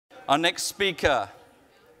Our next speaker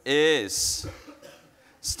is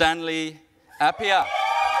Stanley Appiah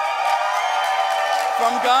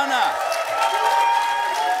from Ghana.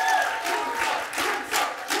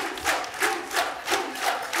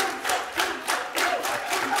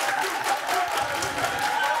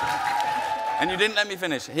 And you didn't let me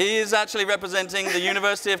finish. He is actually representing the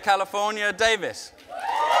University of California, Davis.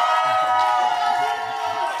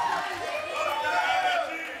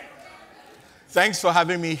 Thanks for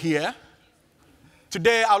having me here.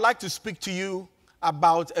 Today, I'd like to speak to you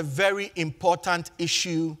about a very important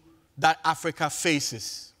issue that Africa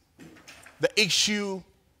faces, the issue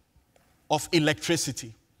of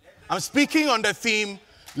electricity. I'm speaking on the theme,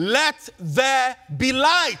 let there be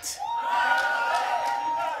light.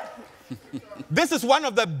 This is one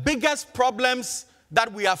of the biggest problems that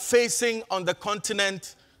we are facing on the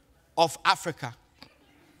continent of Africa.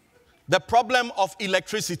 The problem of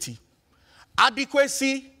electricity.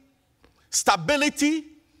 Adequacy, stability,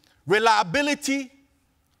 reliability,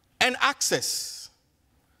 and access.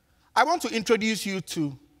 I want to introduce you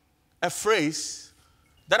to a phrase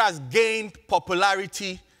that has gained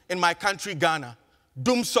popularity in my country, Ghana.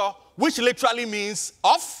 Dumso, which literally means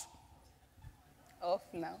off. Off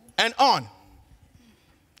now. And on.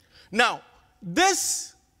 Now,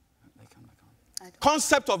 this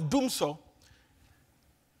concept of Dumso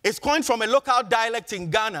is coined from a local dialect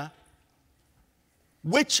in Ghana,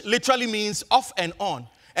 which literally means off and on.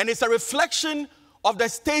 And it's a reflection of the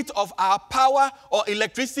state of our power or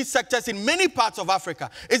electricity sectors in many parts of Africa.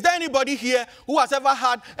 Is there anybody here who has ever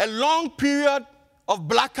had a long period of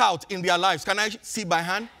blackout in their lives? Can I see by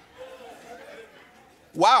hand?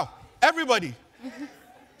 Wow, everybody.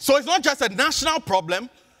 So it's not just a national problem,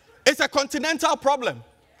 it's a continental problem.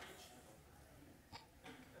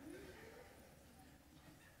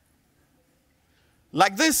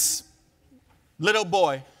 Like this little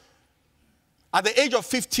boy, at the age of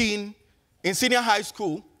 15, in senior high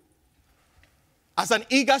school, as an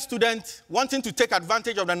eager student wanting to take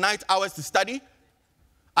advantage of the night hours to study,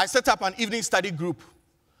 I set up an evening study group.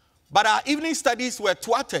 But our evening studies were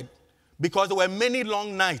thwarted because there were many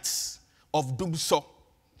long nights of Dumso.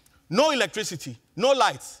 No electricity, no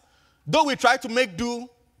lights. Though we tried to make do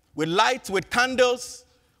with lights, with candles,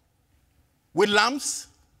 with lamps,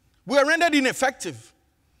 we were rendered ineffective.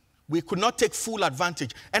 We could not take full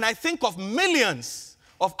advantage. And I think of millions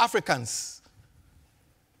of Africans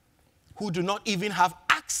who do not even have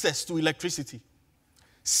access to electricity.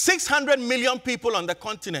 600 million people on the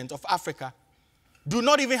continent of Africa do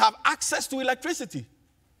not even have access to electricity.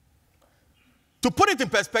 To put it in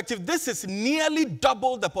perspective, this is nearly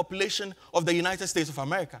double the population of the United States of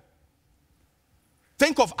America.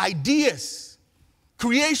 Think of ideas,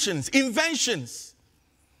 creations, inventions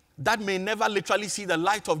that may never literally see the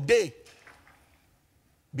light of day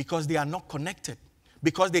because they are not connected,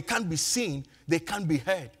 because they can't be seen, they can't be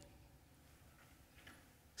heard.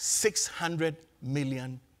 600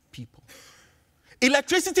 million people.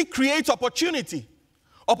 Electricity creates opportunity.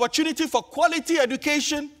 Opportunity for quality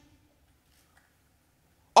education,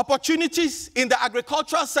 opportunities in the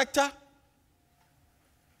agricultural sector,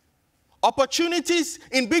 opportunities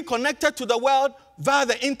in being connected to the world via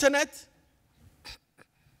the internet,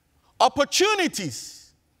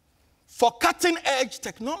 opportunities for cutting-edge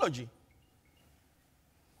technology,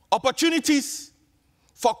 opportunities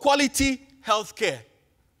for quality healthcare.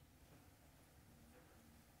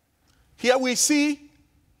 Here we see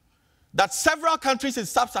that several countries in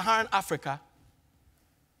sub-Saharan Africa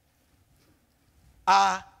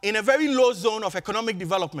are in a very low zone of economic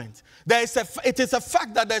development. It is a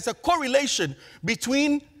fact that there is a correlation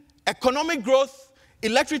between economic growth,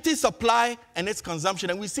 electricity supply, and its consumption.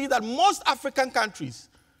 And we see that most African countries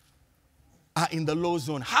are in the low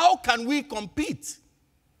zone. How can we compete?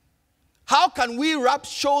 How can we rub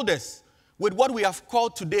shoulders with what we have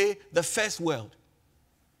called today the first world?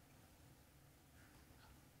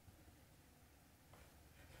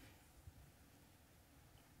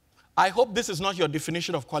 I hope this is not your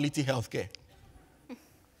definition of quality healthcare.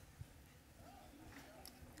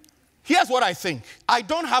 Here's what I think. I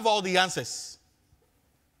don't have all the answers,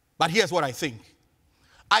 but here's what I think.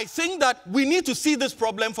 I think that we need to see this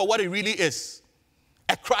problem for what it really is.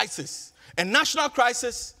 A crisis. A national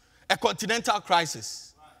crisis, a continental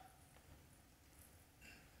crisis.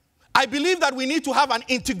 I believe that we need to have an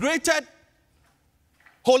integrated,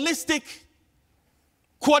 holistic,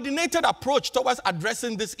 coordinated approach towards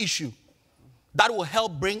addressing this issue that will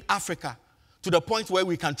help bring Africa to the point where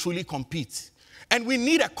we can truly compete. And we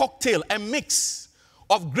need a cocktail, a mix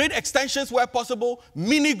of grid extensions where possible,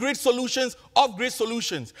 mini-grid solutions, off-grid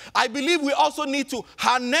solutions. I believe we also need to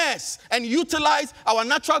harness and utilize our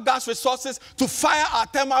natural gas resources to fire our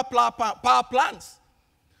thermal power plants.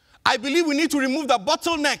 I believe we need to remove the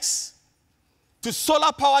bottlenecks to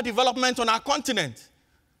solar power development on our continent,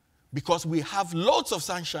 because we have loads of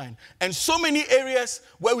sunshine and so many areas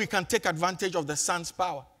where we can take advantage of the sun's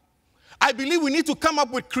power. I believe we need to come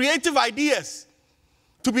up with creative ideas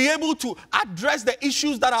to be able to address the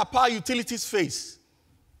issues that our power utilities face.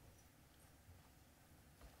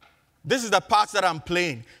 This is the part that I'm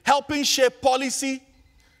playing. Helping shape policy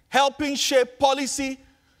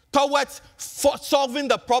towards solving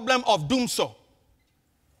the problem of doomsday.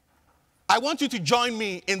 I want you to join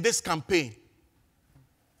me in this campaign,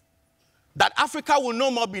 that Africa will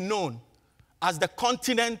no more be known as the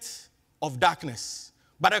continent of darkness,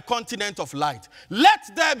 but a continent of light.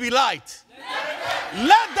 Let there be light.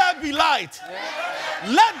 Let there be light.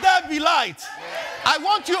 Let there be light. I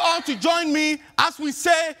want you all to join me as we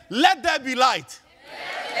say, let there be light.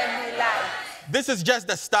 Let there be light. This is just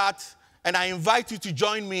the start, and I invite you to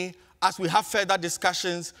join me as we have further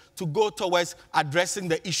discussions to go towards addressing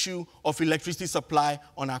the issue of electricity supply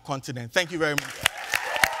on our continent. Thank you very much.